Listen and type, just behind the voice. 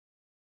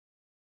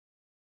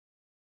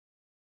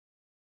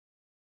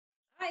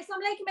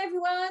Assalamu alaikum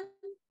everyone.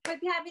 Hope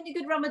you're having a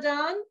good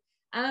Ramadan.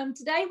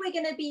 Today we're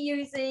going to be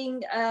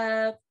using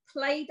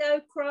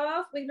Play-Doh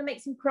craft. We're going to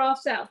make some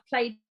crafts out of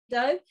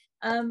Play-Doh.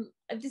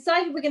 I've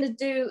decided we're going to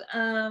do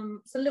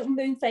some little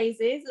moon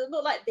phases. It'll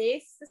look like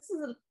this. This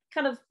is a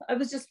kind of, I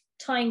was just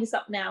tying this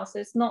up now, so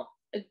it's not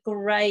a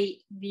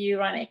great view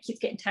right now. It keeps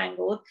getting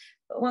tangled.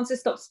 But once it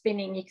stops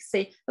spinning, you can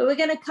see. But we're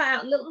going to cut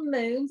out little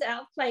moons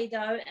out of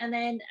Play-Doh, and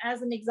then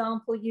as an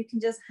example, you can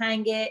just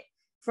hang it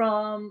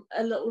from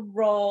a little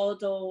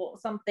rod or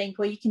something,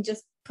 or you can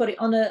just put it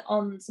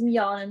on some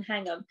yarn and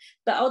hang them.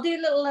 But I'll do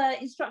a little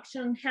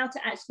instruction on how to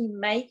actually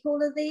make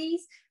all of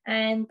these,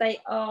 and they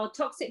are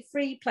toxic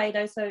free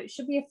Play-Doh, so it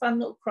should be a fun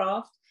little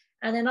craft.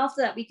 And then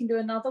after that we can do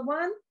another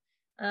one.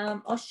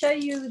 I'll show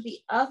you the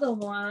other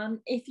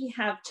one if you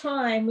have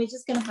time. We're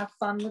just going to have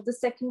fun with the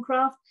second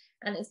craft,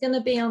 and it's going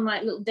to be on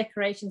like little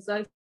decorations.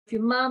 So if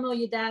your mum or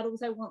your dad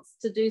also wants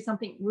to do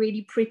something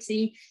really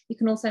pretty, you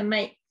can also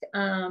make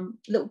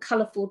little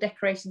colourful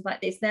decorations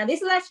like this. Now,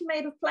 this is actually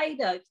made of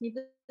Play-Doh. Can you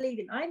believe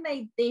it? I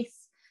made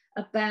this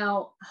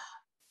about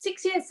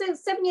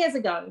 7 years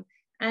ago,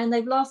 and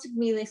they've lasted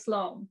me this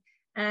long.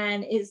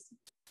 And it's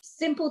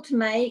simple to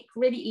make,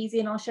 really easy,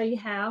 and I'll show you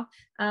how.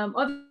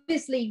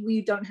 Obviously,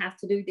 you don't have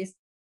to do this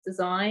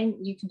design.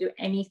 You can do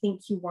anything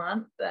you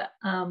want, but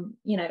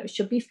you know, it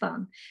should be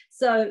fun.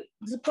 So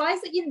the supplies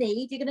that you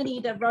need, you're going to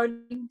need a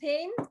rolling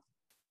pin.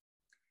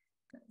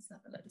 Let's have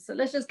a look. So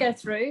let's just go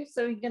through.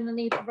 So you're going to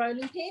need a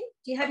rolling pin.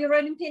 Do you have your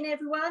rolling pin,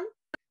 everyone?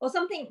 Or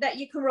something that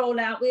you can roll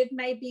out with,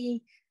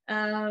 maybe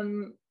a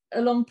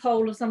long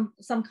pole of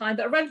some kind,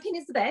 but a rolling pin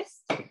is the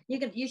best.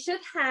 You should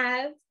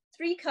have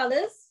 3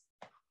 colors,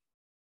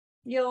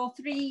 your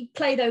 3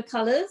 Play-Doh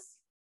colors.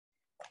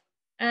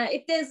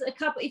 If there's a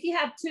couple, if you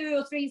have 2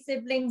 or 3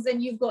 siblings,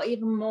 then you've got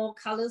even more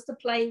colors to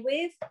play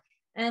with.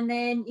 And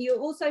then you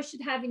also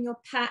should have in your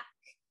pack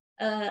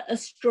a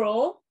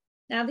straw.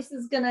 Now this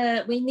is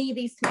we need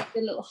these to make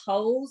the little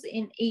holes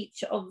in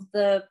each of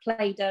the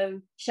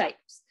Play-Doh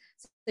shapes.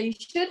 So you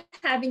should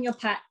have in your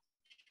pack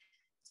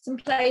some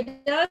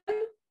Play-Doh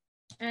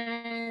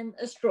and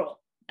a straw.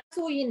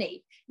 That's all you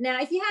need. Now,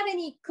 if you have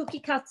any cookie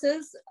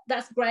cutters,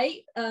 that's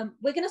great.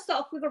 We're going to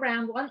start off with a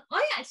round one.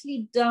 I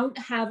actually don't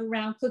have a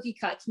round cookie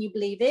cut. Can you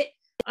believe it?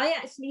 I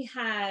actually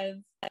have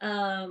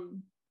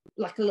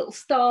like a little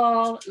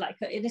star, like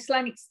an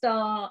Islamic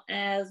star,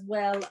 as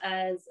well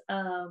as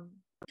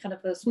kind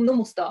of a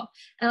normal star.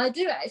 And I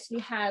do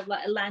actually have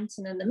like a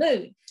lantern and the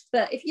moon.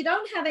 But if you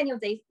don't have any of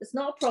these, it's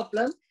not a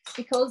problem,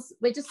 because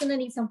we're just going to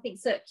need something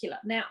circular.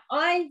 Now,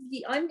 I'm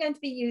going to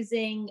be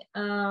using,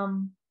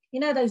 you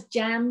know, those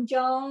jam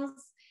jars.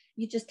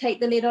 You just take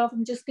the lid off.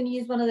 I'm just going to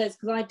use one of those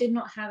because I did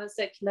not have a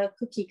circular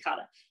cookie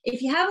cutter.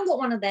 If you haven't got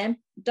one of them,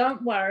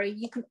 don't worry.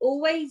 You can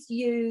always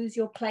use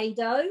your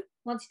Play-Doh.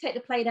 Once you take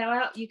the Play-Doh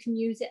out, you can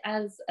use it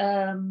as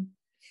to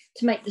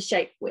make the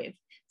shape with.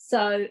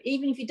 So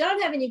even if you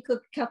don't have any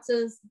cookie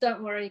cutters,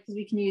 don't worry, because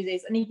we can use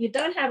this. And if you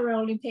don't have a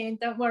rolling pin,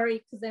 don't worry,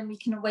 because then we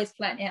can always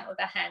flatten it out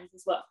with our hands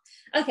as well.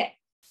 Okay,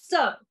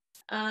 so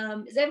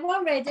is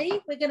everyone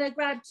ready? We're going to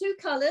grab 2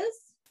 colors.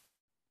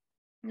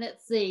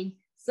 Let's see.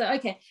 So,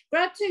 okay,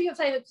 grab 2 of your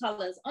favorite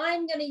colors.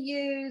 I'm going to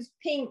use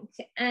pink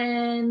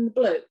and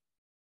blue.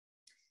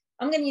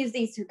 I'm going to use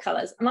these 2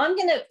 colors. And I'm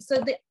going to, so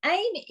the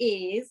aim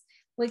is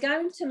we're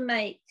going to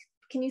make,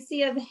 can you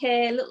see over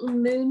here, little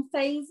moon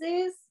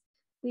phases?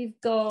 We've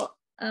got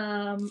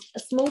a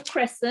small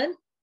crescent.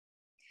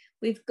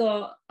 We've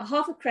got a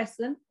half a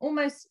crescent,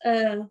 almost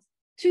 2/3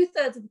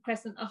 of the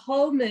crescent, a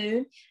whole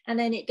moon, and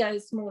then it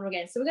goes smaller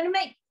again. So we're going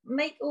to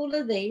make all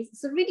of these.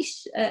 So really,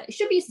 it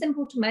should be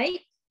simple to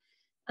make.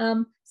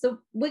 So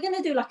we're going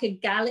to do like a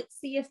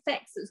galaxy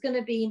effect. So it's going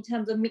to be in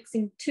terms of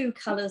mixing 2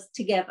 colors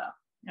together.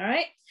 All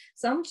right.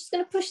 So I'm just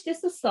going to push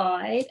this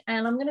aside,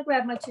 and I'm going to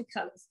grab my 2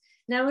 colors.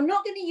 Now we're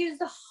not going to use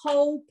the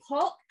whole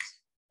pot.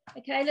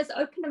 Okay, let's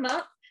open them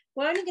up.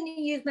 We're only going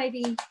to use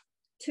maybe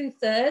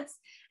 2/3.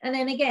 And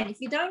then again,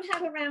 if you don't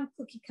have a round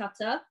cookie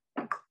cutter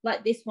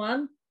like this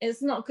one,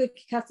 it's not a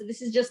cookie cutter.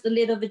 This is just the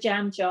lid of a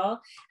jam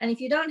jar. And if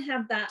you don't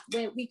have that,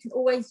 we can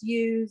always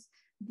use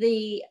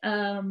the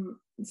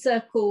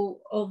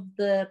circle of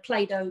the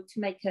Play-Doh to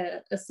make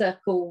a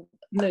circle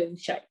moon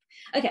shape.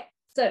 Okay,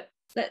 so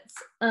let's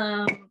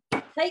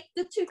take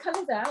the 2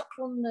 colors out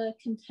from the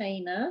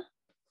container.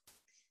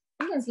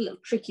 I think it's a little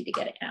tricky to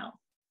get it out.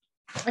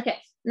 Okay,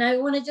 now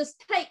we want to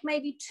just take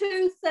maybe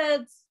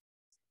 2/3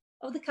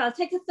 of the color.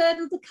 Take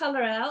 1/3 of the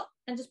color out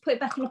and just put it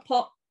back in a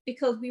pot,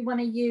 because we want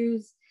to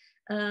use,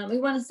 we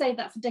want to save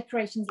that for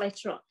decorations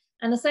later on.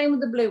 And the same with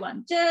the blue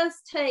one.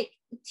 Just take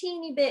a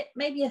teeny bit,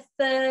 maybe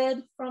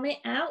 1/3 from it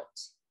out,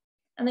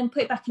 and then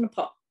put it back in a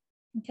pot.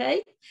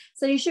 Okay,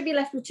 so you should be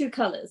left with 2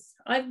 colors.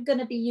 I'm going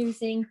to be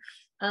using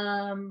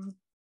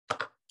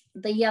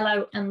the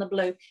yellow and the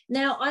blue.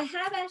 Now I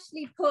have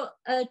actually put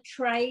a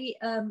tray,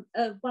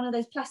 one of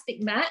those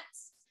plastic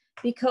mats,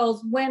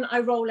 because when I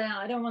roll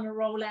out, I don't want to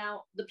roll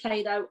out the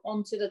Play-Doh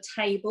onto the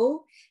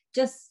table.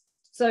 Just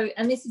so,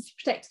 and this is to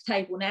protect the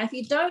table. Now, if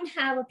you don't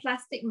have a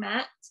plastic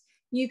mat,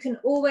 you can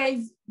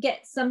always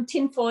get some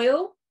tin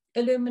foil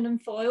aluminum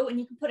foil, and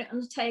you can put it on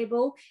the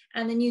table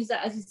and then use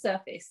that as a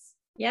surface.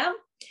 Yeah.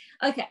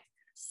 Okay.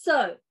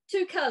 So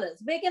 2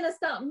 colors. We're going to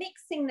start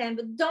mixing them,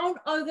 but don't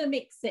over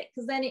mix it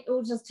because then it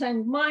will just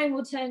turn, mine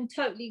will turn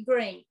totally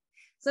green.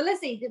 So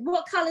let's see,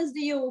 what colors do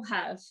you all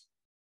have?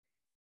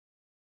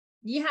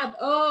 You have,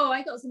 oh,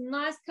 I got some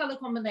nice color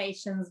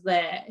combinations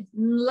there.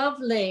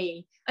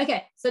 Lovely.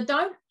 Okay, so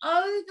don't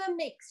over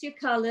mix your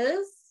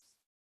colors.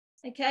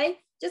 Okay,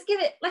 just give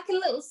it like a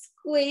little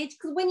squidge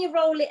because when you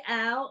roll it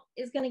out,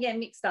 it's going to get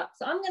mixed up.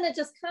 So I'm going to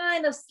just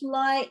kind of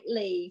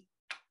slightly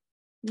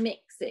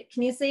mix it.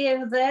 Can you see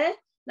over there?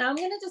 Now I'm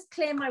going to just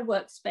clear my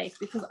workspace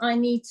because I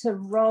need to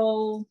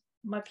roll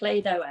my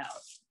Play-Doh out.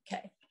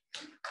 Okay.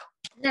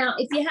 Now,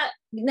 if you have,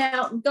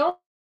 now don't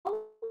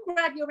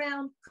grab your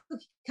round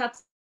cookie cutter.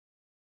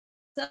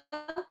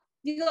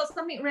 You got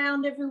something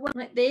round, everyone,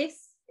 like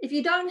this. If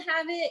you don't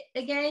have it,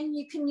 again,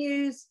 you can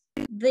use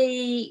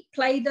the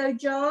Play-Doh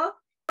jar,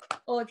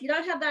 or if you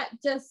don't have that,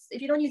 just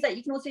if you don't use that,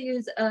 you can also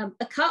use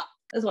a cup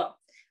as well.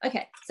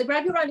 Okay, so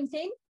grab your rolling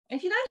pin.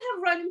 If you don't have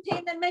a rolling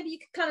pin, then maybe you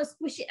can kind of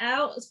squish it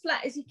out as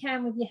flat as you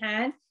can with your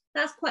hand.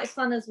 That's quite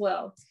fun as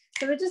well.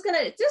 So we're just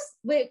gonna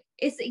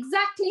it's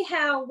exactly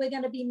how we're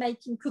gonna be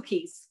making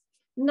cookies.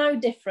 No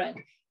different.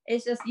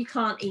 It's just you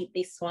can't eat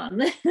this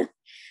one.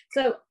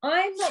 So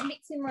I'm not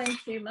mixing mine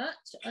too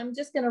much. I'm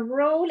just gonna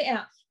roll it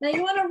out. Now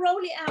you wanna roll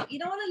it out. You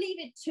don't wanna leave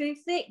it too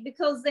thick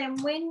because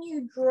then when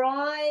you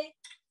dry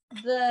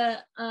the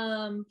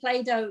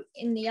Play-Doh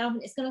in the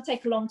oven, it's gonna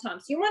take a long time.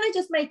 So you wanna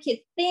just make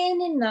it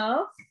thin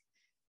enough.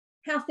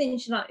 How thin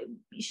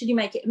should you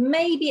make it?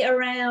 Maybe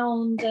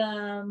around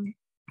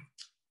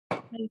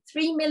maybe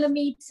 3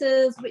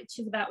 millimeters, which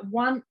is about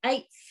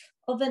 1/8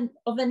 of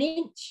an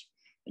inch,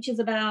 which is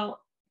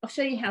about, I'll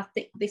show you how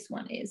thick this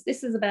one is.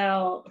 This is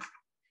about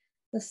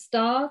the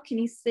star. Can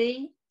you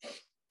see?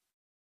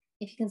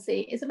 If you can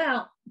see, it's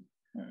about,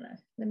 I don't know,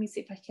 let me see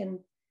if I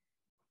can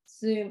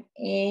zoom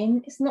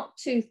in. It's not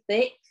too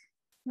thick.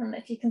 I don't know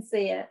if you can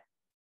see it.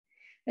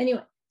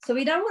 Anyway, so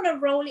we don't want to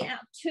roll it out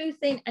too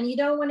thin and you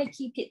don't want to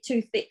keep it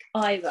too thick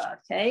either,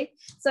 okay?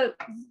 So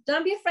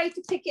don't be afraid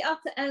to pick it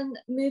up and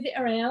move it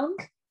around.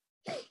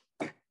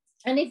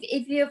 And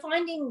if you're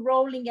finding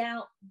rolling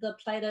out the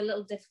Play-Doh a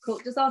little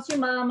difficult, just ask your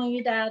mom or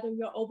your dad or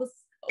your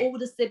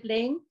older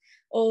sibling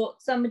or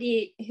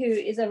somebody who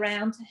is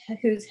around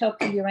who's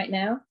helping you right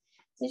now.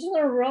 So you just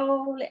want to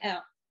roll it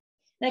out.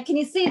 Now, can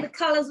you see the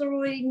colors are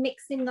already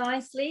mixing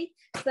nicely?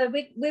 So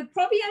we're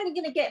probably only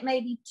going to get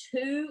maybe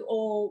 2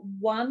 or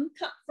 1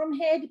 cut from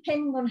here,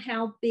 depending on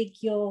how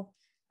big your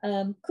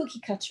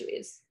cookie cutter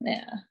is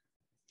now.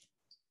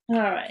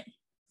 All right.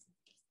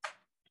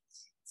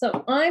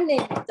 So I'm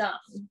nearly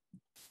done.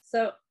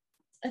 So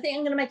I think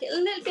I'm going to make it a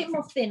little bit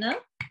more thinner.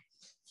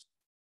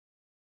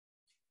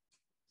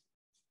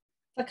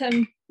 Like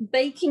I'm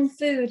baking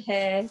food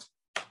here.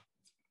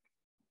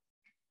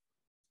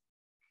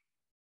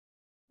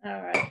 All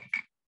right.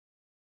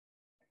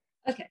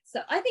 Okay,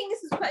 so I think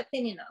this is quite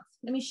thin enough.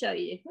 Let me show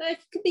you. Well, it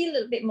could be a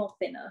little bit more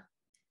thinner.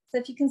 So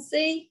if you can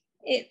see,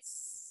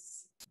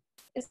 it's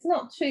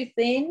not too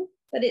thin,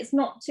 but it's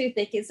not too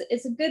thick.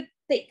 It's a good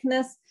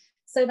thickness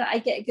so that I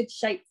get a good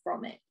shape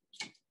from it.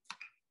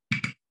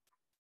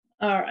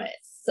 All right,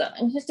 so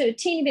I'm just do a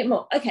teeny bit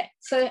more. Okay,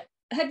 so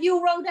have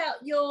you rolled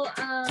out your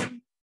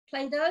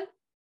Play-Doh?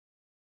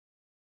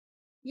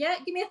 Yeah,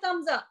 give me a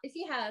thumbs up if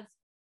you have.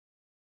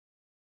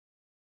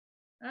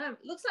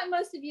 Looks like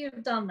most of you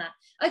have done that.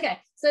 Okay,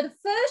 so the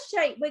first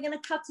shape we're going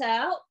to cut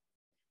out,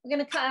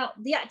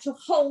 the actual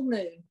whole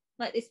moon,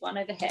 like this one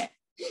over here.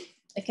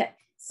 Okay,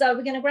 so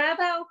we're going to grab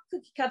our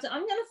cookie cutter.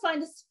 I'm going to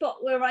find a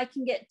spot where I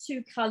can get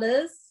 2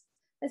 colors.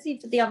 Let's see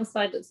if the other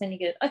side looks any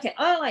good. Okay,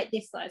 I like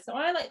this side. So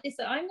I like this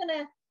side. I'm going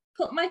to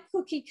put my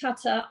cookie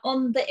cutter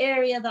on the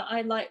area that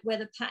I like where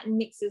the pattern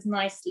mixes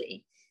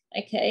nicely.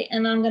 Okay,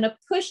 and I'm going to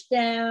push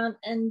down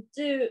and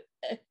do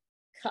a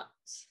cut.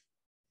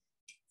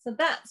 So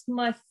that's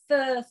my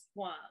first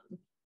one.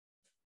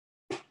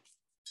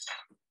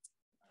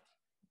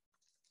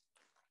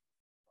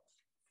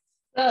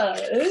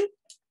 So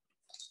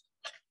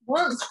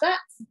once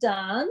that's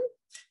done,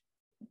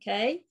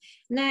 okay,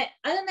 now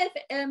I don't know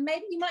if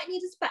maybe you might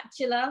need a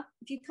spatula.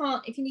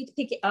 If you need to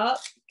pick it up,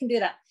 you can do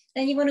that.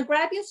 Then you want to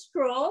grab your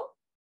straw.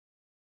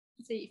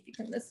 See if you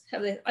can, let's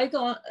have this. I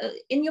got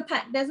in your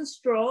pack, there's a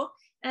straw,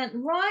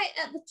 and right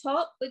at the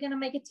top, we're going to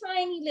make a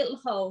tiny little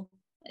hole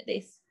like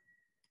this.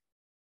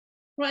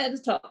 Right at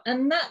the top,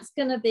 and that's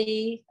going to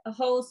be a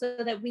hole so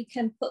that we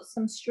can put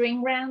some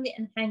string around it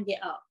and hang it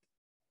up.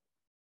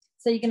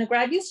 So you're going to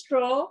grab your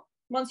straw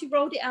once you've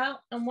rolled it out,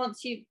 and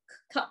once you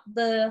cut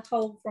the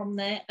hole from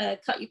there,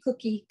 cut your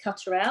cookie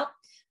cutter out,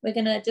 we're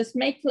going to just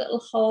make a little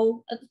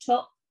hole at the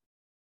top,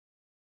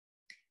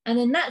 and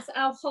then that's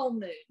our whole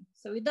moon.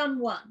 So we've done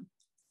one.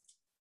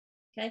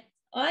 Okay,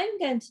 I'm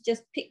going to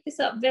just pick this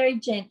up very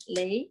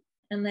gently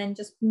and then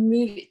just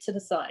move it to the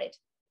side.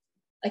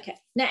 Okay,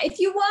 now if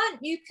you want,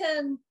 you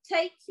can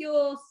take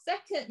your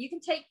second,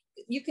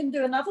 you can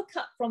do another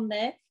cut from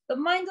there, but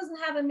mine doesn't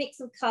have a mix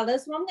of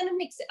colors, so I'm going to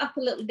mix it up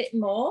a little bit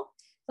more.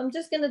 So I'm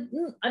just gonna,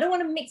 I don't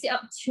want to mix it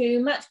up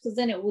too much because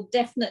then it will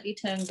definitely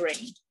turn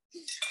green.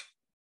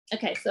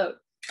 Okay, so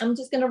I'm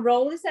just gonna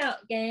roll this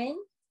out again.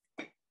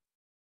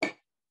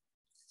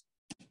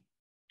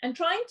 And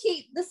try and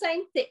keep the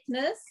same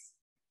thickness.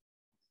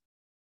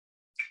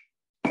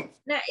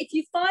 Now, if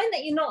you find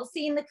that you're not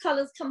seeing the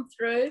colors come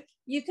through,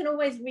 you can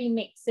always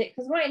remix it,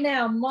 because right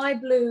now my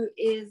blue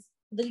is,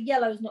 the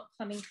yellow is not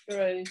coming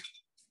through.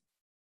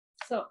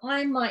 So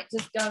I might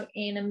just go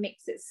in and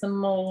mix it some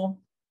more.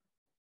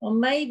 Or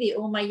maybe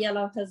all my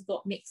yellow has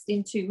got mixed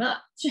in too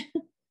much.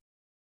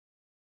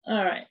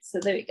 All right, so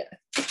there we go.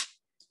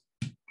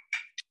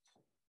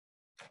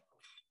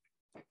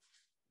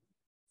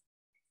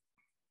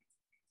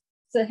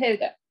 So here we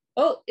go.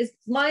 Oh,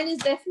 mine is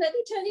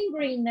definitely turning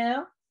green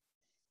now.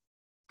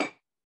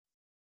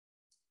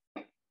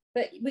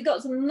 But we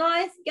got some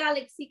nice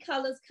galaxy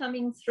colors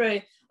coming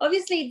through.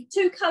 Obviously,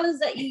 the two colors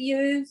that you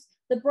use,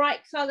 the bright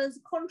colors,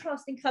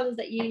 contrasting colors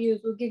that you use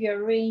will give you a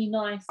really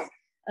nice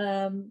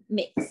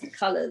mix of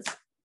colors.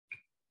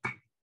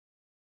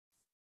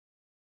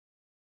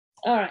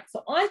 All right,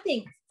 so I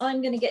think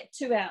I'm going to get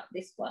 2 out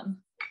this one.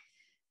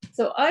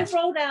 So I've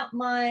rolled out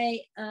my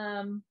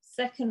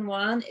second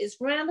one. It's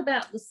round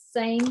about the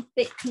same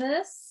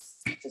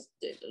thickness. Just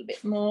do a little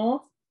bit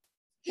more.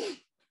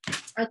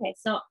 Okay,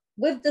 so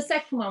with the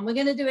second one, we're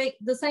going to do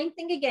the same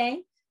thing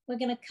again. We're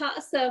going to cut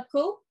a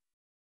circle,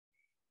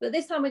 but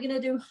this time we're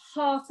going to do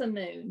half a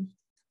moon.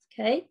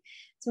 Okay,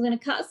 so we're going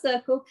to cut a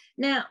circle.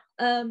 Now,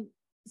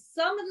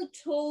 some of the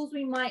tools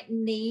we might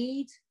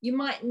need, you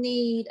might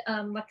need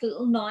like a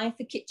little knife,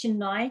 a kitchen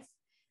knife,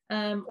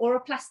 or a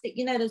plastic,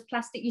 you know, those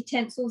plastic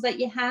utensils that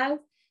you have.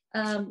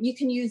 You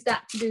can use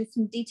that to do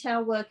some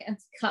detail work and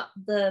to cut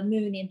the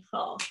moon in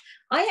half.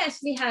 I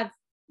actually have,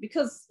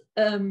 because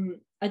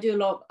I do a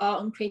lot of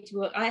art and creative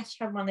work, I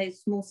actually have one of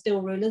those small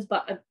steel rulers,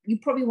 but you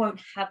probably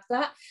won't have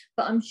that.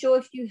 But I'm sure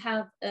if you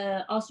have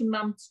asked your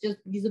mum to just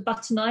use a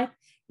butter knife,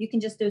 you can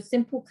just do a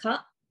simple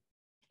cut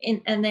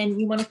and then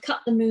you want to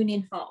cut the moon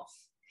in half.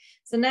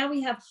 So now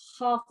we have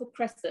half a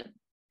crescent.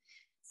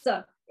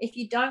 So if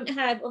you don't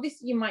have,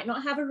 obviously you might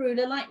not have a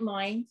ruler like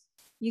mine,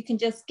 you can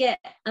just get,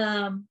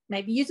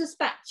 maybe use a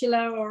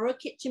spatula or a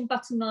kitchen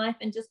butter knife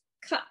and just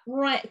cut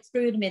right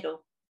through the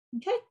middle.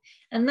 Okay,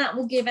 and that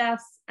will give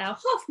us our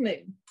half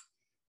moon.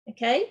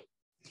 Okay,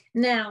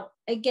 now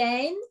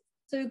again,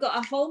 so we've got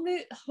a whole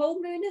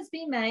moon has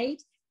been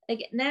made.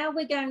 Again, now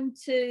we're going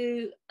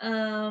to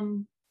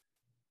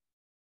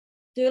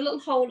do a little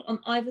hole on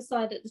either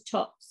side at the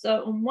top.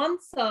 So on one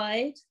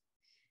side,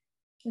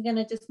 we're going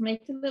to just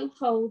make a little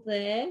hole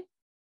there,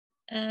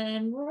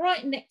 and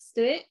right next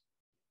to it,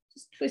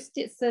 just twist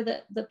it so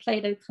that the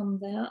Play-Doh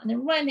comes out, and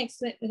then right next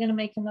to it, we're going to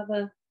make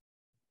another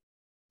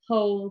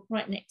hole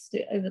right next to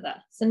it over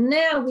there. So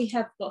now we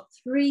have got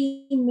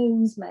 3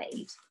 moons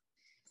made.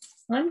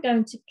 I'm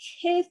going to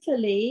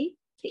carefully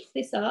pick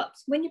this up.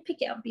 So when you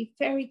pick it up, be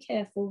very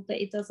careful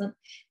that it doesn't,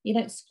 you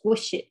don't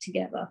squish it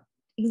together,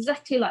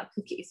 exactly like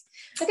cookies.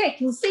 Okay, you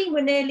can see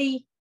we're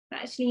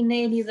actually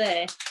nearly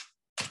there.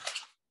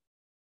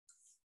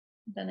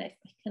 I don't know if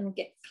I can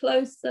get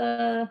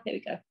closer. Here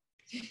we go.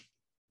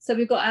 So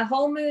we've got our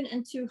whole moon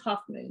and 2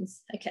 half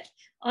moons. Okay,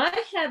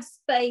 I have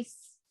space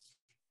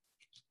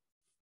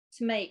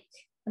to make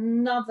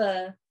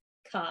another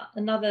cut,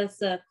 another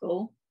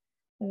circle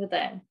over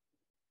there.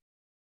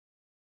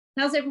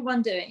 How's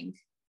everyone doing?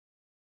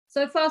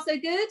 So far, so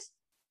good?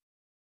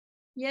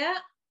 Yeah,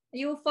 are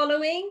you all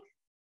following?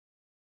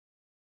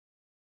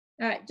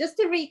 All right, just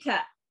to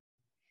recap,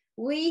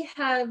 we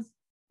have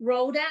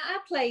rolled out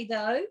our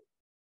Play-Doh.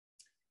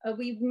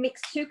 We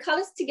mixed 2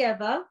 colors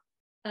together.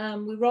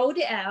 We rolled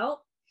it out.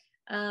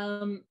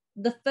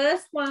 The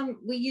first one,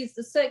 we used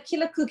the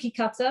circular cookie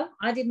cutter.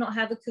 I did not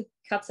have a cookie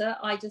cutter.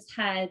 I just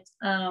had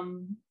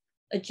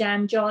a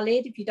jam jar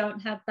lid. If you don't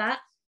have that,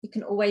 you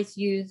can always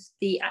use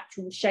the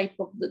actual shape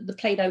of the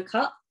Play-Doh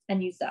cup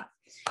and use that.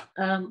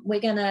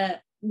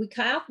 We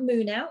cut our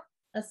moon out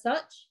as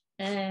such,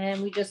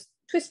 and we just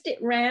twist it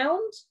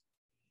round.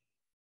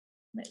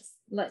 It's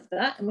like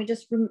that, and we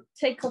just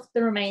take off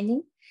the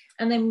remaining,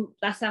 and then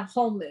that's our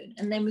whole moon.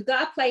 And then we've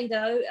got our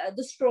Play-Doh,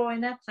 the straw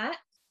in our pack,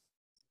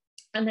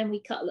 and then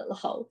we cut a little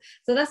hole.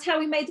 So that's how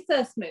we made the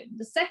first moon.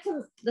 The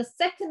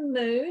second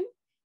moon,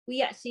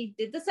 we actually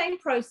did the same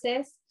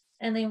process,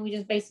 and then we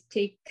just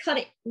basically cut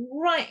it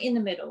right in the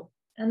middle,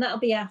 and that'll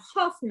be our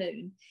half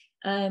moon.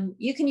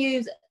 You can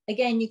use,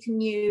 again, you can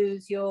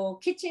use your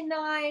kitchen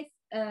knife,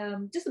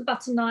 just a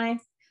butter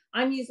knife.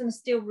 I'm using a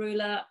steel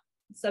ruler.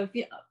 So if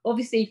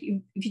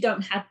you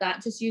don't have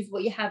that, just use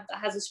what you have that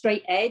has a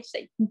straight edge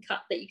that you can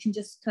cut, that you can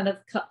just kind of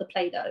cut the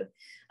Play-Doh.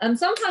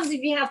 Sometimes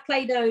if you have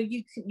Play-Doh,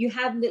 you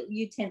have little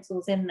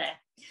utensils in there.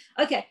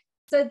 Okay,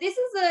 so this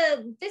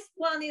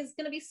one is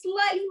going to be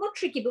slightly more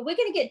tricky, but we're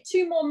going to get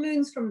 2 more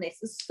moons from this.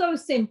 It's so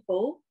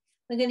simple.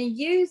 We're going to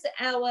use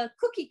our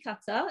cookie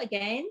cutter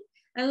again,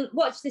 and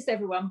watch this,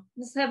 everyone.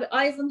 Let's have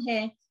eyes on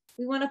here.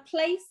 We want to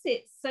place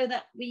it so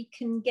that we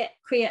can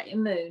create a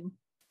moon.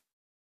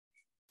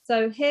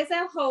 So here's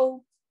our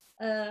whole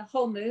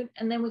whole moon,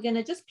 and then we're going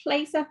to just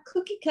place our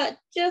cookie cut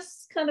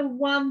just kind of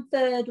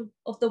 1/3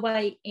 of the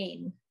way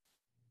in.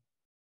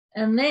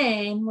 And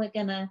then we're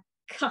going to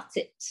cut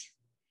it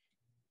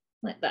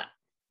like that.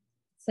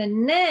 So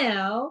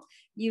now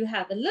you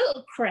have a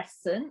little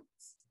crescent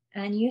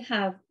and you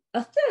have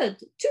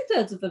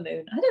 2/3 of a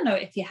moon. I don't know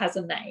if it has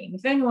a name.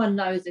 If anyone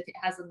knows if it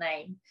has a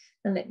name,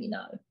 then let me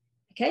know.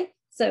 Okay,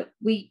 so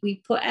we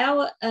put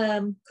our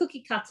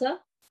cookie cutter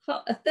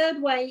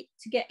 1/3 way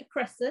to get a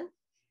crescent,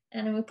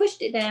 and then we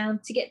pushed it down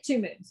to get 2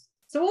 moons.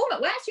 So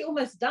we're actually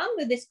almost done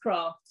with this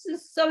craft.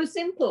 This is so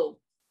simple.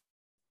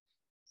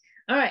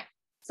 All right,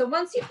 so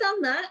once you've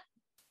done that,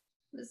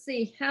 let's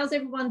see, how's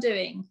everyone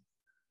doing?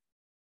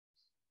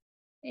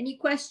 Any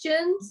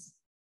questions?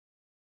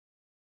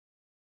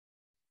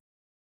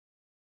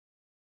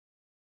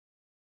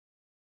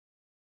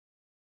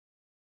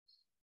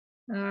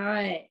 All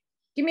right,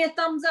 give me a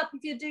thumbs up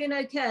if you're doing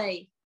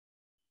okay.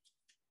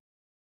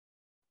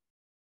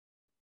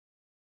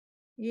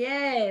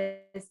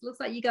 Yes, looks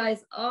like you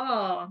guys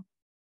are.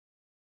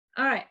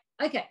 All right,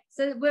 okay,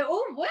 so we're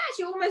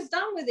actually almost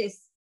done with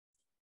this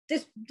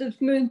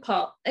moon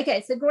part.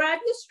 Okay, so grab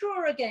your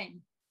straw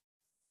again.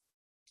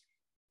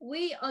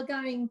 We are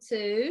going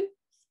to,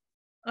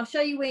 I'll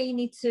show you where you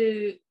need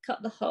to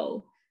cut the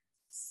hole.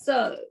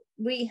 So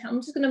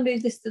I'm just going to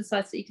move this to the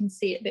side so you can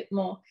see it a bit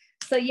more.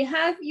 So you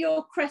have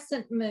your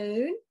crescent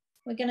moon.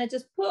 We're going to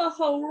just put a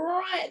hole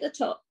right at the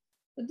top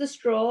with the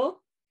straw,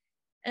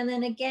 and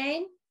then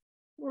again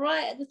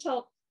right at the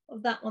top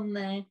of that one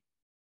there.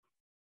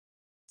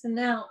 So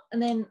now,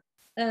 and then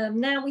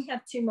now we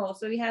have 2 more.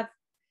 So we have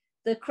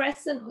the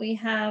crescent, we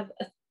have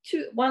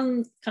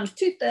one kind of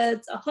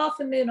 2/3, a half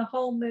a moon, a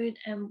whole moon,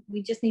 and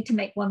we just need to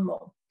make 1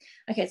 more.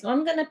 Okay, so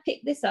I'm going to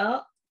pick this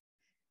up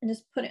and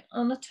just put it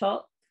on the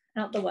top,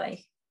 out the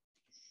way.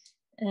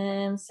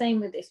 And same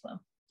with this one.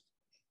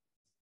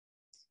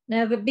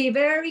 Now, but be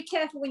very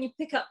careful when you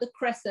pick up the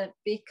crescent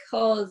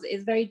because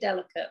it's very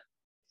delicate.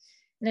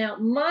 Now,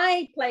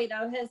 my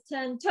Play-Doh has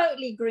turned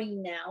totally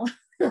green now.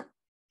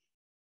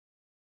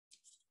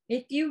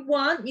 If you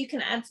want, you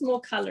can add some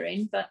more color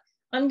in, but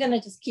I'm going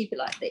to just keep it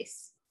like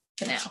this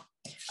for now.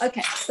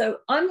 Okay, so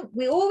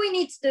all we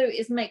need to do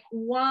is make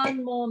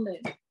 1 more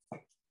moon.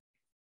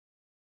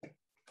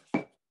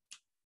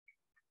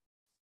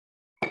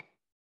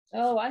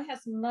 Oh, I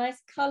have some nice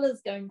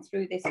colors going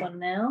through this one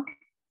now.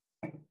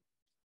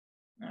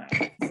 All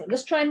right, so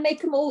let's try and make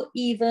them all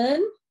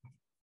even.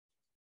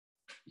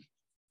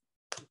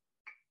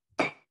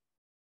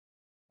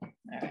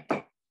 All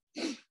right.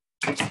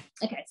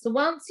 Okay, so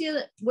once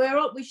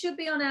we should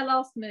be on our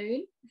last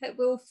moon. Hope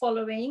we're all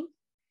following.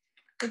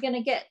 We're going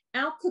to get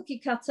our cookie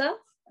cutter.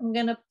 I'm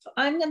going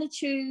to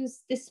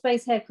choose this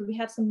space here because we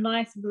have some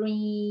nice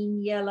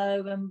green,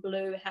 yellow, and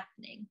blue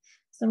happening.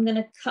 So I'm going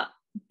to cut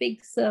a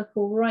big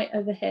circle right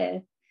over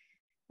here.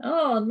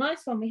 Oh,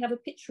 nice one. We have a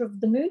picture of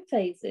the moon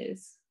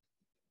phases.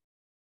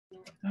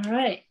 All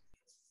right.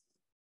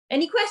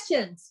 Any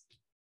questions?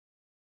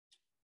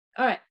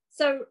 All right.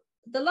 So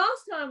the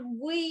last time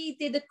we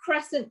did a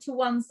crescent to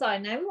one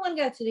side. Now we want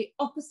to go to the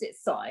opposite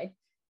side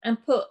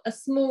and put a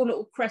small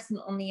little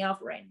crescent on the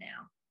other end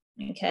now.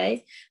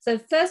 Okay. So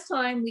first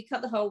time we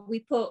cut the hole,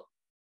 we put,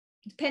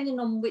 depending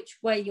on which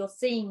way you're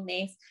seeing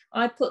this,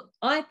 I put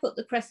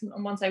the crescent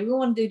on one side. We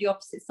want to do the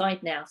opposite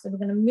side now. So we're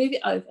going to move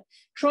it over.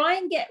 Try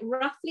and get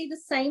roughly the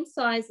same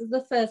size as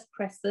the first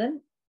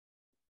crescent.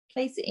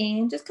 Place it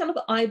in, just kind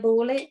of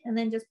eyeball it, and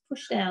then just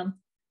push down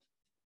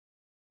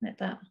like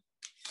that.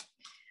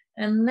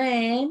 And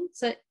then,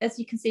 so as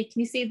you can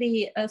you see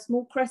the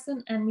small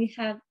crescent, and we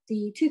have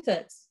the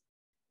 2/3.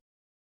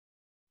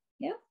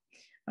 Yeah.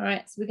 All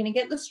right, so we're going to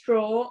get the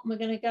straw, and we're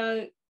going to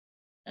go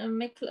and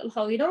make a little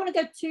hole. You don't want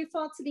to go too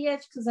far to the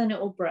edge because then it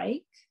will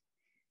break,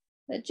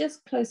 but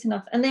just close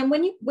enough. And then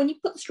when you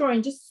put the straw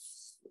in,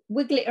 just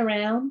wiggle it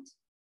around.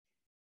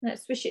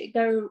 Let's swish it,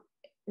 go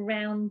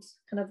around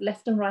kind of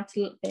left and right a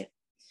little bit.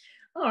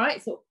 All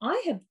right, so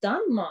I have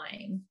done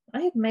mine.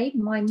 I have made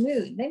my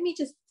moon. Let me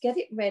just get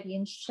it ready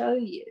and show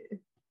you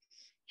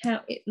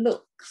how it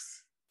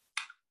looks.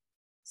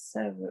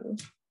 So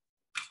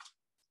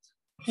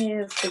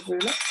here's the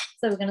ruler.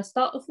 So we're going to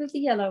start off with the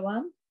yellow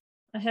one.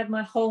 I have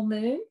my whole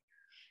moon,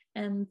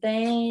 and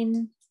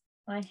then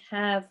I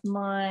have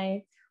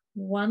my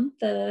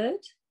 1/3.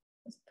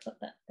 Let's put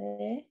that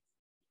there.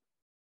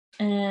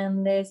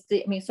 And there's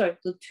the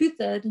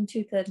 2/3 and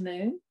 2/3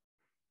 moon.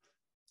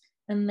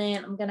 And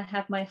then I'm going to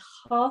have my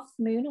half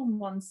moon on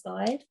one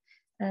side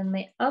and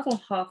the other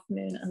half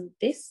moon on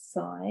this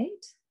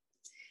side.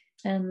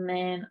 And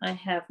then I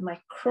have my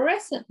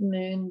crescent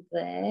moon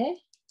there.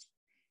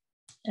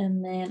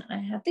 And then I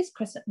have this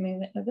crescent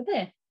moon over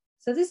there.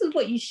 So this is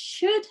what you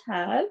should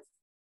have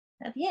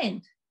at the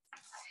end.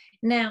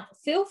 Now,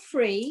 feel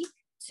free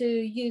to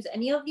use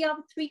any of the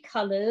other 3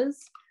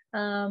 colors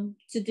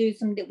to do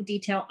some little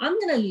detail. I'm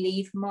going to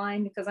leave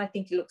mine because I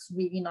think it looks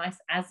really nice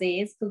as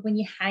is, because when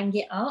you hang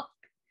it up,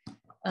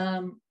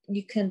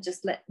 you can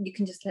just let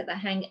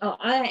that hang. Oh,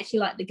 I actually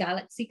like the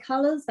galaxy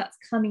colors that's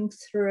coming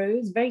through.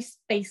 It's very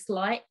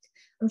space-like.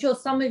 I'm sure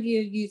some of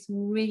you use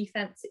some really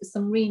fancy,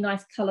 some really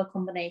nice color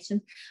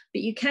combinations,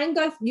 but you can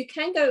go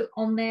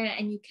on there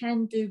and you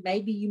can do,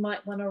 maybe you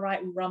might want to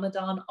write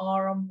Ramadan,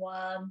 R on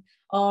one,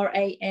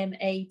 Ramadan.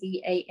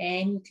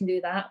 You can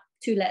do that,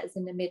 2 letters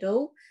in the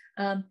middle.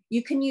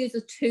 You can use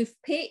a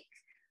toothpick.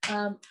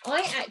 I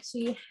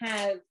actually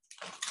have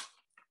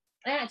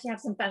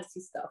some fancy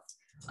stuff.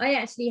 I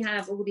actually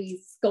have all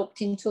these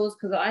sculpting tools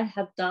because I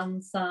have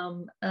done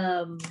some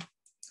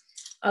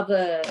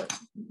other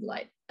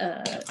like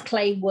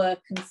clay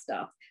work and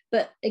stuff.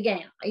 But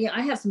again,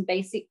 I have some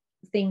basic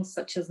things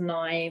such as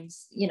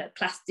knives, you know,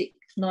 plastic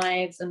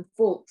knives and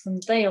forks,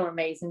 and they are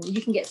amazing.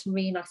 You can get some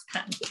really nice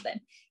patterns with them.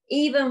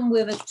 Even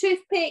with a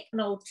toothpick,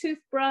 an old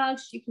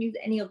toothbrush, you can use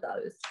any of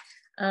those.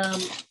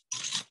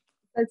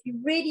 So if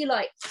you really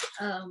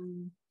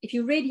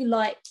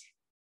like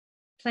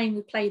playing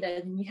with Play-Doh,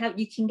 then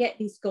you can get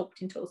these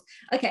sculpting tools.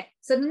 Okay,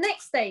 so the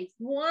next stage,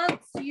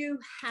 once you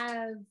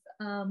have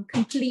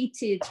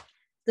completed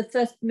the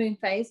first moon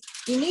phase,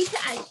 you need to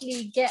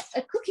actually get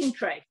a cooking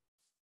tray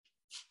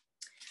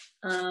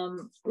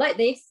like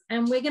this,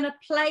 and we're going to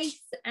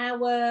place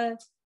our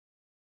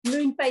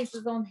moon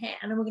phases on here,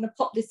 and then we're going to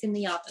pop this in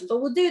the oven.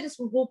 But we'll do this,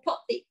 we'll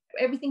pop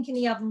everything in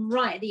the oven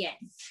right at the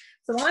end.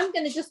 So I'm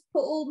going to just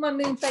put all my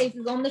moon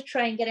phases on the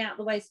tray and get out of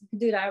the way so we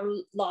can do our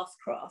last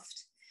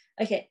craft.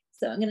 Okay,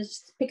 so I'm going to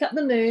just pick up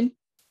the moon.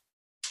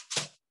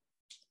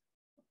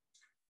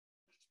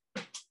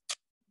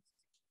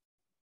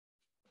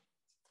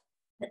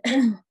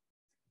 All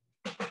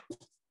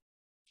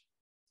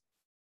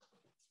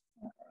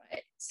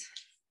right.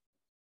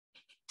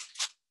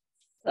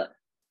 So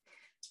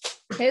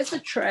here's the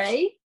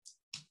tray.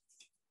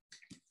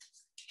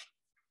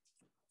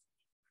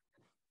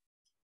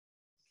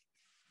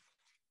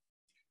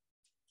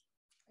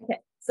 Okay,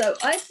 so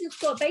I've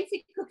just got a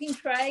basic cooking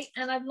tray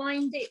and I've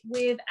lined it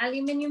with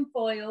aluminium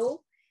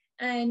foil.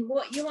 And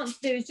what you want to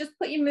do is just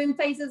put your moon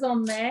phases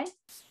on there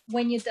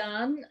when you're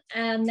done,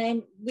 and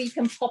then we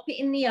can pop it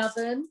in the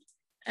oven.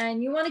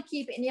 And you want to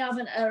keep it in the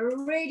oven at a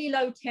really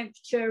low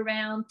temperature,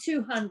 around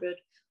 200.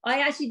 I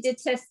actually did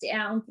test it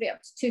out and put it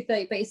up to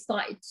 230, but it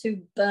started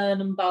to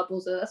burn and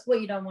bubble, so that's what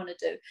you don't want to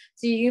do.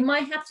 So you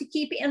might have to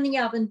keep it in the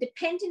oven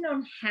depending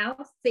on how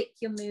thick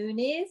your moon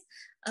is.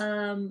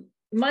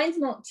 Mine's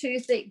not too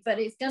thick, but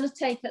it's going to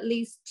take at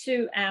least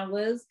 2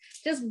 hours.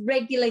 Just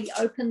regularly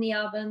open the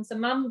oven. So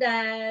mum,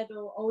 dad,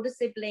 or older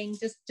sibling,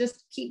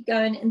 just keep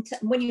going. And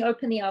when you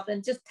open the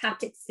oven, just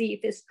tap it to see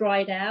if it's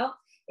dried out.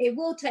 It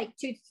will take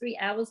 2 to 3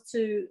 hours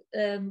to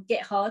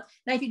get hard.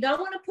 Now, if you don't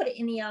want to put it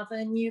in the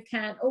oven, you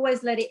can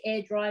always let it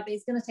air dry, but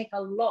it's going to take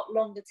a lot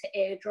longer to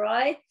air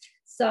dry.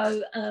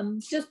 So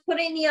just put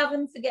it in the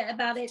oven, forget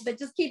about it, but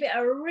just keep it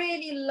at a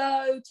really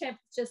low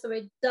temperature so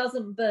it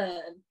doesn't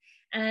burn.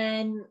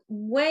 And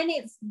when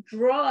it's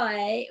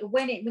dry,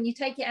 when you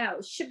take it out,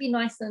 it should be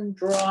nice and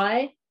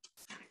dry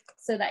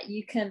so that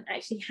you can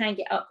actually hang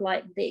it up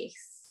like this.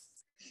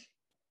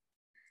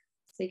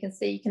 So you can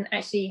see you can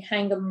actually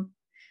hang them.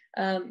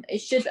 It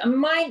should,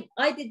 mine,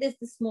 I did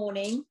this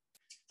morning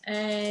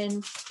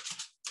and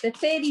they're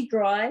fairly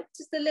dry,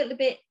 just a little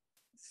bit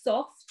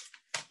soft,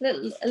 a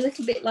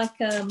little bit like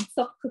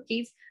soft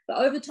cookies, but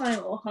over time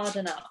it will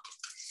harden up.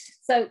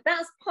 So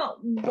that's part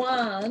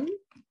 1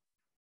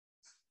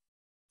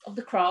 of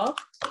the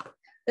craft.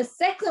 The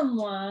second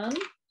one,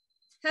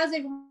 how's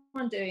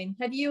everyone doing?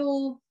 Have you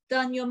all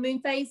done your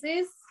moon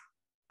phases?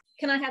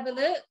 Can I have a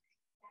look?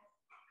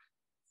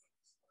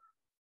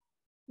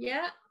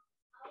 Yeah.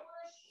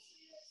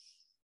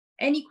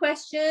 Any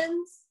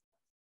questions?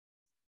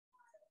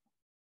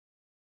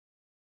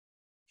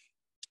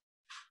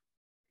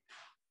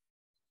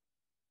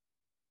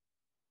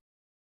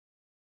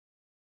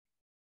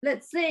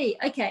 Let's see.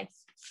 Okay.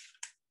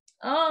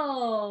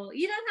 Oh,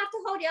 you don't have to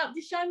hold it up.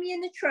 Just show me in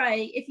the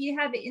tray if you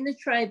have it in the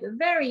tray, but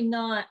very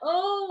nice.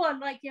 Oh, I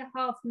like your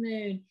half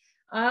moon.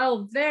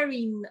 Oh,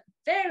 very,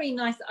 very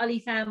nice, Ali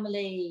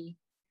family.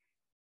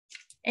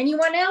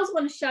 Anyone else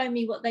want to show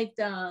me what they've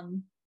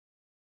done?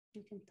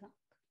 You can talk.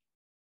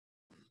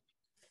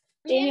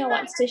 Daniel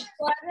wants to. Me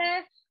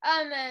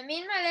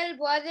and my little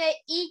brother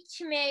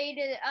each made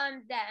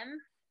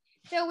them,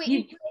 so we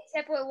each made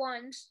separate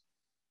ones.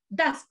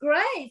 That's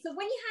great. So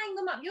when you hang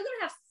them up, you're going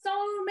to have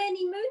so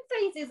many moon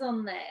phases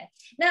on there.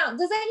 Now,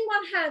 does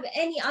anyone have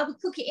any other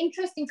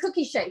interesting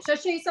cookie shapes? Shall I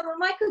show you some of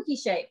my cookie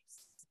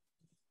shapes?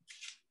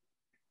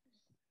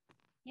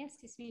 Yes,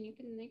 Yasmin, you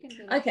can do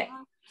that. Okay.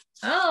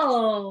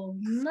 Oh,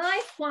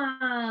 nice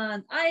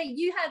one.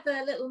 You had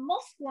the little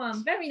mosque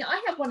one. Very nice.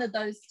 I have one of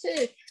those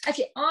too.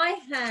 Actually, I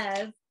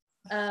have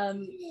a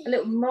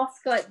little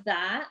mosque like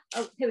that.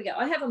 Oh, here we go.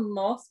 I have a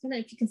mosque. I don't know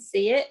if you can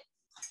see it.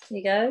 There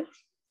you go.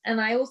 And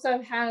I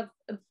also have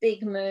a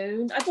big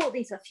moon. I bought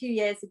these a few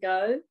years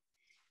ago.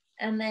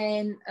 And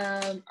then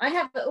I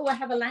have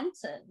a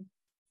lantern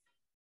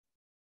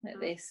like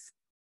this.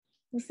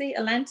 You see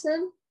a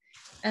lantern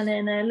and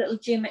then a little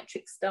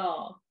geometric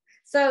star.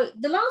 So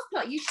the last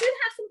part, you should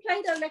have some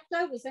Play-Doh left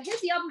over. So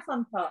here's the other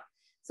fun part.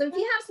 So if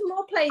you have some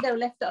more Play-Doh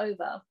left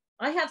over,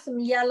 I have some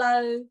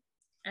yellow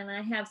and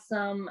I have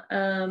some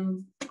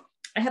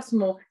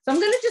more. So I'm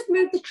going to just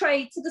move the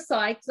tray to the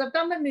side because I've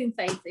done my moon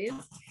phases.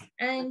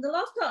 And the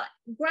last part,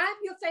 grab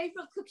your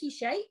favorite cookie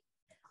shape.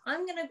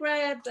 I'm going to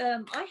grab,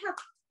 I have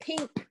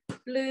pink,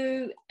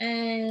 blue,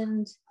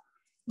 and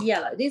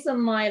yellow. These are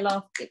my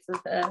last bits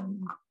of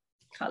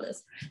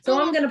colors.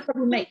 So I'm going to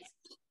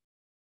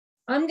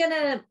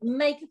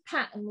make a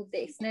pattern with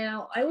this.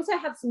 Now, I also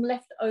have some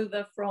left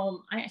over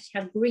from, I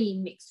actually have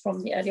green mixed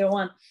from the earlier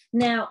one.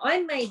 Now,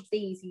 I made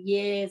these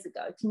years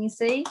ago. Can you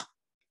see?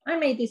 I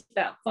made this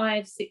about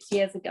 5-6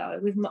 years ago.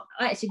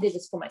 I actually did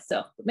this for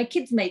myself, but my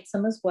kids made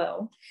some as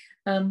well.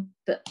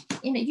 But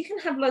you know, you can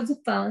have loads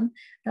of fun.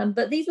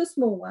 But these were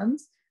small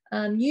ones.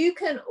 You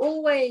can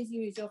always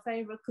use your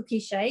favorite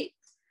cookie shape,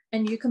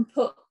 and you can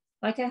put,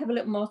 like I have a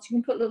little moth, you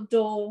can put a little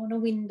door and a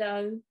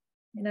window.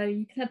 You know,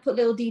 you can put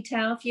little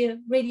detail. If you're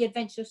really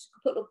adventurous, you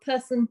can put a little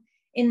person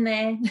in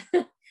there.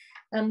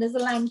 There's a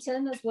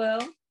lantern as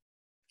well.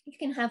 You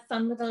can have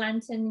fun with a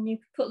lantern, and you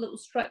can put little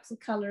stripes of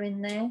color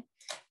in there.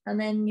 And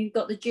then you've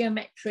got the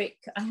geometric.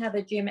 I have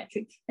a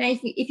geometric. Now,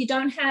 if you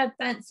don't have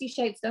fancy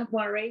shapes, don't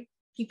worry.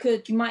 You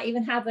might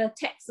even have a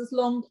Texas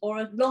long or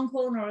a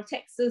Longhorn or a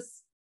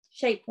Texas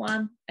shape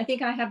one. I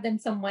think I have them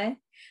somewhere.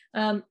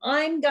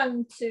 I'm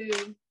going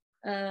to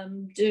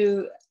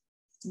do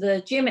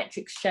the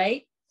geometric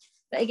shape.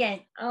 But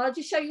again, I'll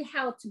just show you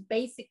how to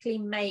basically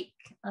make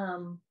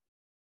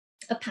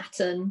a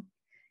pattern.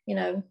 You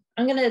know,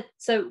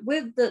 so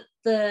with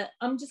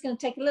I'm just going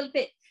to take a little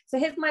bit. So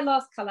here's my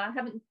last color. I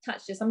haven't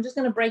touched this. I'm just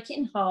going to break it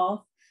in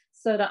half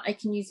so that I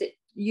can use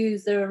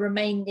the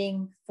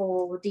remaining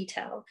for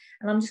detail.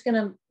 And I'm just going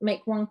to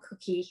make one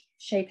cookie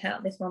shape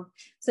out this one.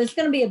 So it's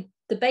going to be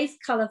the base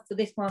color for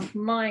this one.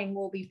 Mine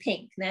will be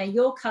pink. Now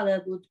your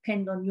color will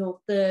depend on your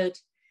third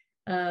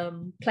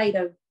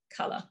Play-Doh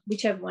color,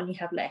 whichever one you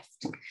have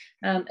left.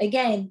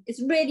 Again,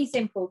 it's really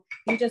simple.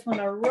 You just want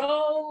to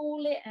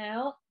roll it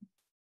out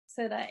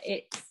so that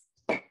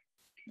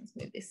let's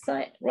move this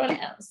side, roll it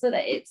out so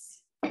that it's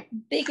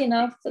big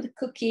enough for the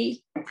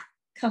cookie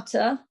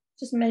cutter.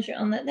 Just measure it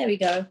on that. There we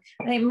go.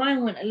 I think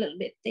mine went a little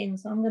bit thin,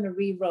 so I'm going to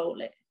re-roll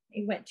it.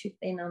 It went too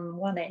thin on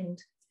one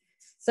end.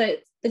 So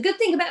the good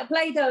thing about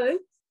Play-Doh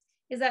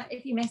is that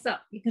if you mess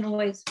up, you can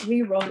always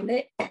re-roll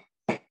it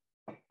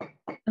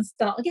and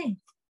start again.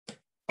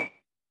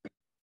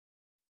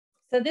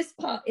 So this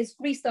part is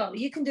freestyle.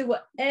 You can do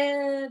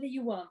whatever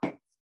you want.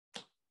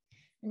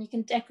 And you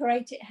can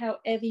decorate it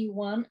however you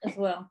want as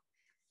well.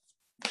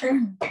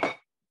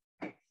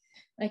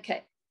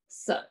 Okay,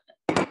 so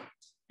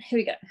here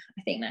we go.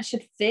 I think that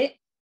should fit.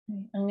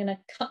 I'm going to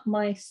cut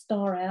my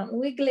star out,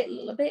 wiggle it a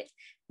little bit,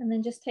 and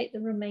then just take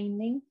the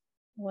remaining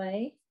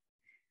away,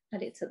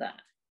 add it to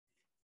that.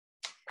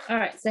 All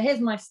right, so here's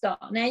my star.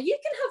 Now you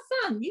can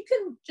have fun. You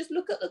can just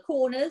look at the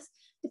corners,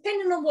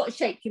 depending on what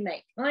shape you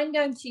make. I'm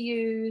going to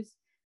use,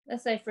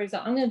 let's say, for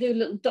example, I'm going to do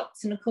little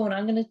dots in the corner.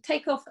 I'm going to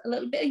take off a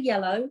little bit of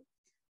yellow,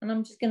 and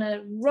I'm just going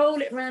to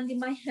roll it around in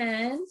my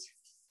hand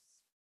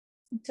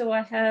until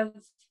I have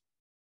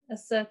a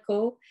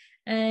circle.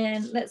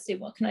 And let's see,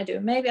 what can I do?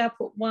 Maybe I'll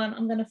put one.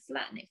 I'm going to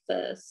flatten it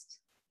first,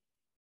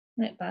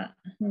 like that.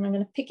 And I'm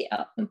going to pick it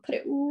up and put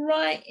it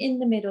right in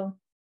the middle.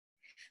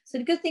 So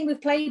the good thing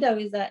with Play-Doh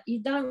is that you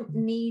don't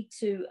need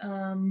to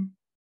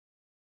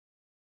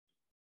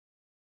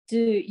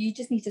you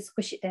just need to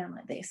squish it down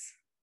like this.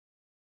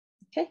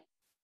 Okay,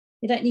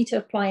 you don't need to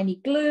apply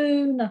any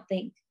glue,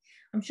 nothing.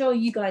 I'm sure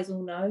you guys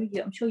all know.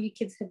 I'm sure you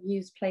kids have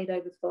used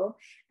Play-Doh before.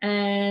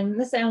 And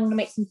let's say I'm going to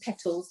make some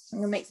petals. I'm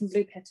going to make some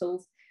blue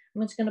petals.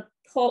 I'm just going to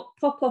pop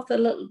off a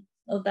little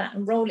of that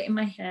and roll it in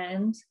my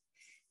hand.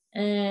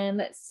 And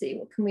let's see,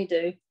 what can we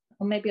do?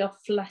 Or maybe I'll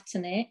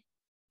flatten it.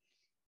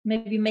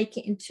 Maybe make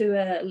it into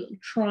a little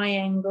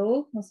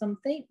triangle or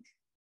something.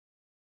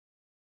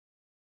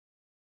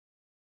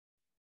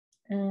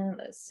 And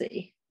let's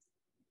see.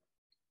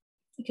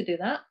 You could do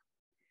that.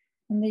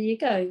 And there you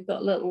go. You've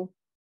got a little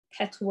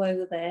petal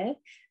over there.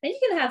 And you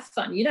can have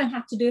fun. You don't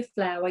have to do a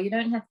flower. You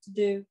don't have to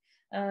do,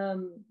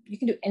 you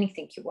can do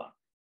anything you want.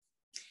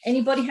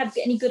 Anybody have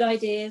any good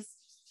ideas?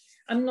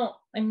 I'm not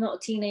a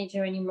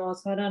teenager anymore,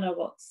 so I don't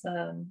know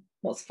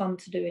what's fun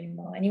to do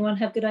anymore. Anyone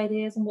have good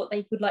ideas on what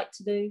they would like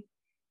to do?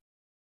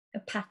 A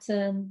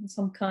pattern of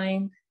some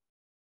kind.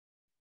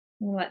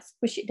 And like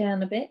squish it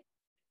down a bit.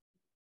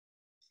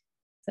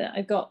 So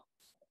I got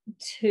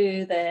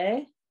 2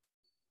 there.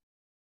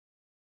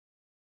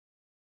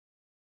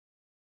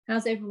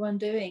 How's everyone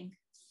doing?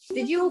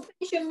 Did you all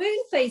finish your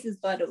moon phases,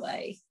 by the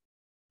way?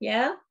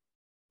 Yeah?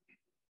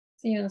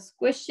 So you're going to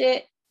squish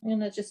it. I'm going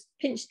to just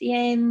pinch the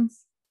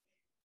ends.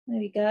 There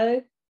we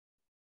go.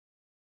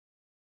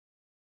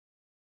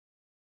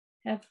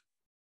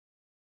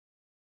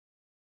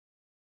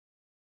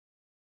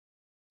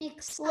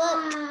 Look,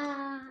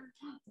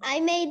 I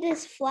made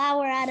this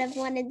flower out of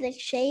one of the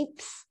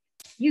shapes.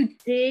 You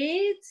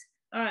did?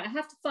 All right, I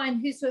have to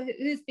find who's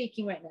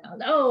speaking right now.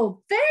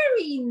 Oh,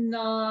 very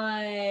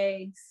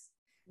nice.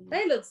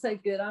 They look so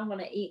good. I want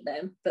to eat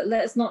them, but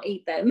let's not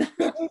eat them.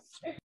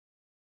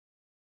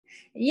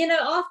 You know,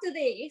 after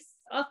this,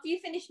 after you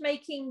finish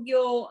making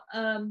your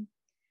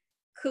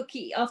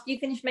cookie, after you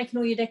finish making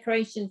all your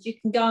decorations, you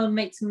can go and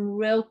make some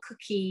real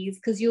cookies,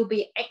 because you'll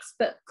be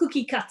expert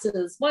cookie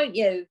cutters, won't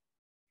you?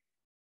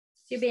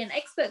 So you'll be an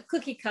expert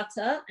cookie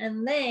cutter,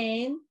 and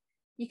then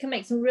you can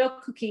make some real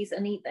cookies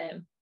and eat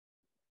them.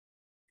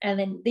 And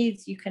then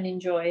these you can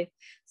enjoy.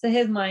 So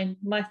here's my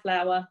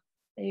flower.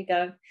 There you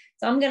go.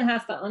 So I'm going to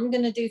have fun. I'm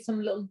going to do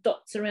some little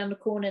dots around the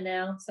corner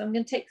now. So I'm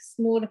going to take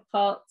smaller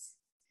parts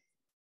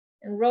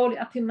and roll it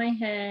up in my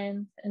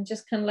hand and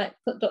just kind of like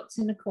put dots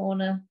in the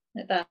corner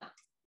like that.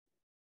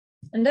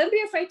 And don't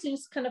be afraid to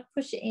just kind of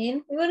push it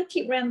in. We want to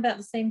keep around about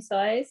the same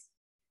size.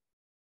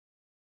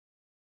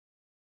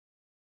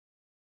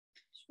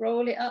 Just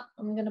roll it up.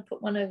 I'm going to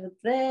put one over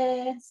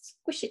there,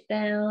 squish it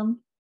down.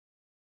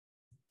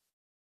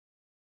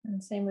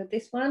 And same with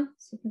this one,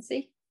 so you can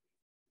see.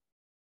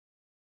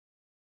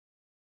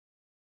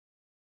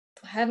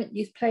 I haven't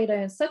used Play-Doh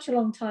in such a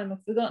long time.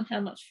 I've forgotten how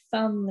much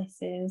fun this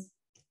is.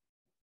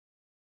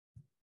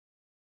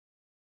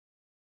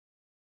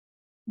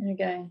 There we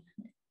go,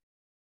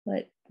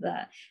 like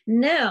that.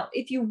 Now,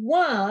 if you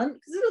want,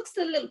 because it looks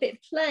a little bit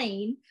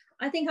plain,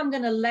 I think I'm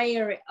going to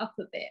layer it up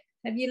a bit.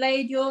 Have you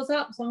layered yours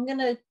up? So I'm going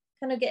to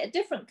kind of get a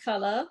different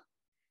color,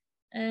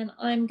 and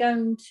I'm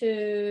going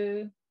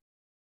to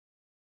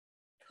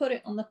put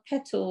it on the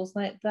petals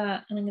like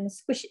that, and I'm going to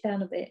squish it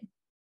down a bit.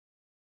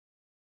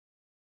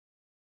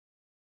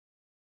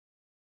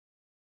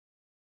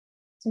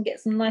 And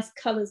get some nice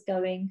colors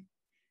going,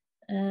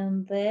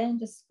 and then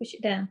just squish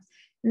it down.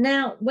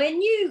 Now,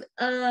 when you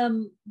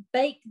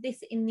bake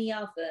this in the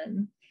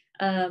oven,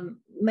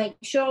 make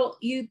sure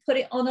you put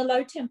it on a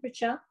low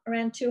temperature,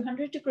 around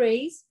 200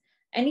 degrees.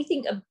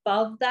 Anything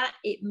above that,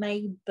 it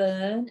may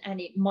burn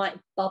and it might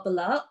bubble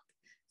up.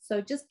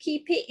 So just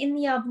keep it in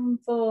the oven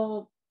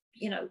for,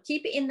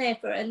 keep it in there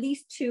for at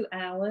least 2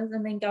 hours,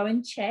 and then go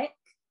and check.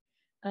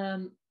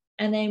 And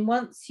then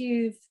once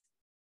you've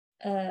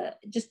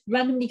just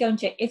randomly go and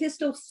check. If it's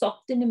still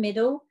soft in the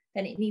middle,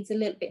 then it needs a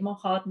little bit more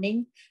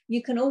hardening.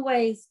 You can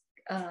always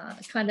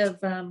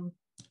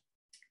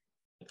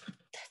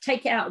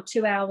take it out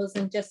 2 hours,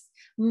 and just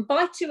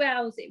by 2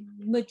 hours,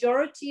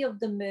 majority of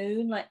the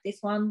moon, like this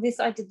one,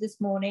 I did this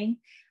morning,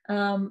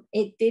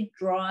 it did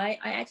dry.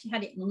 I actually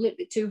had it a little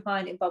bit too high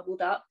and it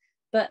bubbled up,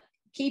 but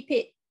keep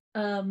it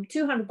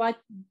 200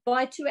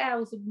 by 2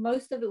 hours.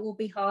 Most of it will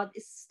be hard.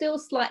 It's still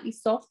slightly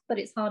soft, but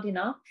it's hard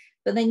enough.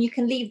 But then you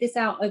can leave this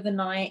out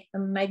overnight,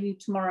 and maybe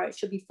tomorrow it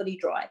should be fully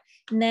dry.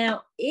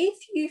 Now, if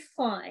you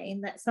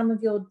find that some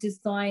of your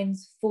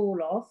designs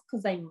fall off,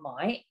 because they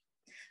might,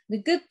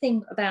 the good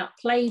thing about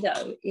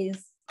Play-Doh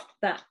is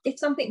that if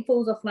something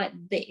falls off like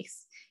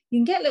this, you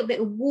can get a little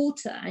bit of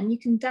water and you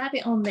can dab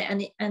it on there,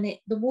 and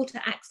the water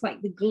acts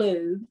like the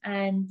glue,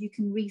 and you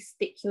can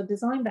re-stick your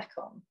design back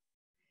on.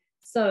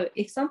 So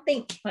if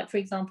something, like for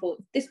example,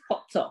 if this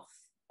pops off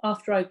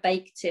after I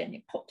baked it and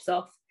it pops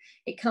off,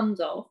 it comes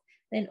off,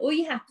 then all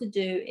you have to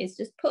do is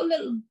just put a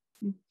little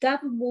dab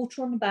of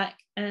water on the back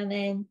and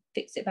then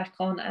fix it back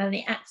on, and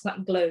it acts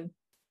like glue.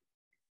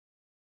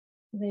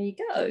 There you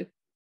go.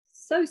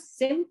 So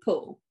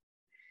simple.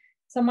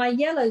 So my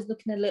yellow is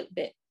looking a little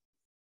bit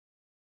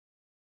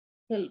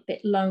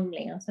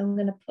lonely. So I'm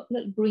going to put a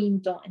little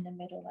green dot in the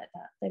middle like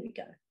that. There we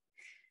go.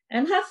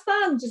 And have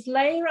fun. Just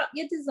layer up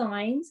your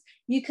designs.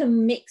 You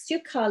can mix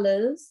your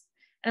colors.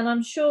 And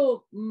I'm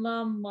sure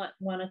Mum might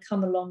want to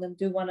come along and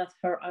do one of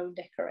her own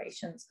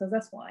decorations, because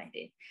that's what I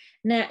did.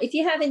 Now, if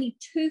you have any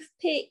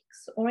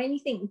toothpicks or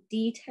anything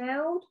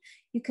detailed,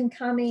 you can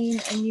come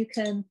in and you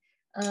can,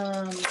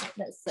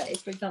 let's say,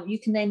 for example, you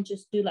can then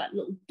just do like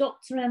little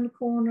dots around the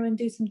corner and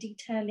do some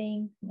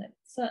detailing like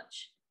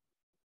such.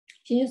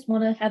 If you just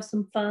want to have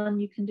some fun,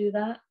 you can do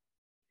that.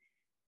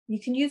 You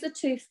can use a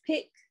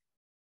toothpick,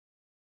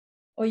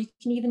 or you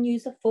can even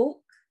use a fork.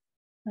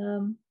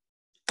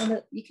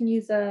 You can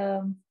use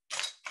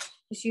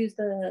just use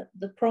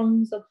the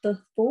prongs of the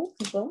fork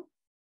as well.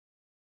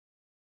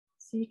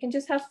 So you can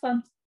just have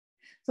fun.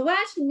 So we're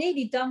actually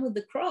nearly done with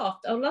the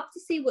craft. I'd love to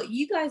see what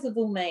you guys have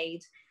all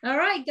made. All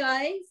right,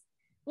 guys.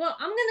 Well,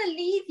 I'm going to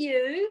leave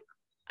you.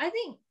 I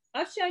think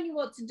I've shown you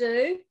what to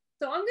do.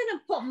 So I'm going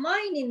to put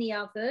mine in the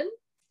oven.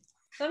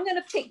 So I'm going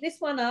to pick this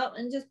one up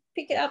and just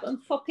pick it up and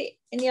pop it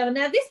in the oven.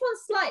 Now, this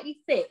one's slightly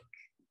thick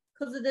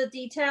because of the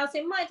details. So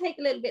it might take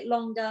a little bit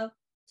longer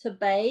to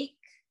bake.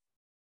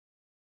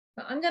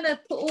 But I'm going to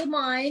put all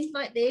mine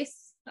like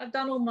this. I've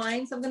done all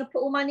mine. So I'm going to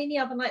put all mine in the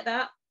oven like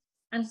that.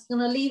 I'm just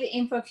going to leave it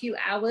in for a few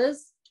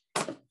hours.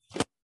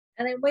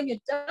 And then when you're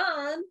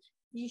done,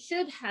 you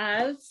should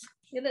have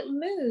your little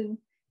moon.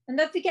 And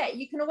don't forget,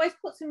 you can always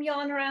put some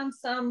yarn around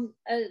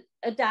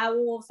a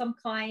dowel of some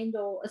kind,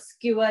 or a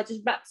skewer.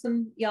 Just wrap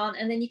some yarn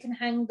and then you can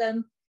hang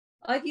them.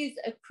 I've used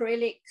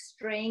acrylic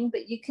string,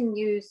 but you can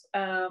use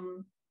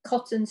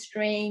cotton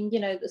string,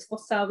 that's for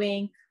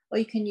sewing, or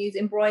you can use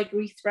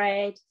embroidery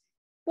thread,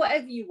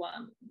 whatever you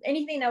want.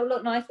 Anything that will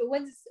look nice, but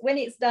when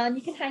it's done,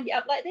 you can hang it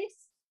up like this.